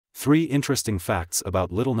3 interesting facts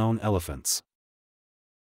about little-known elephants.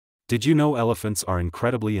 Did you know elephants are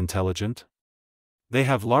incredibly intelligent? They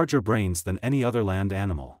have larger brains than any other land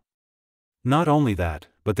animal. Not only that,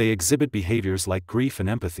 but they exhibit behaviors like grief and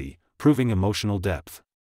empathy, proving emotional depth.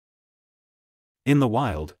 In the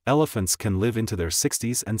wild, elephants can live into their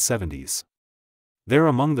 60s and 70s. They're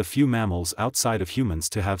among the few mammals outside of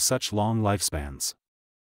humans to have such long lifespans.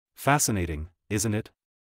 Fascinating, isn't it?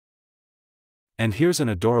 And here's an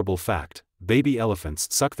adorable fact: baby elephants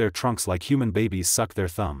suck their trunks like human babies suck their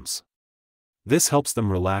thumbs. This helps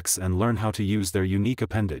them relax and learn how to use their unique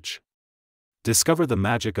appendage. Discover the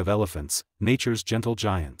magic of elephants, nature's gentle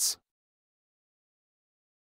giants.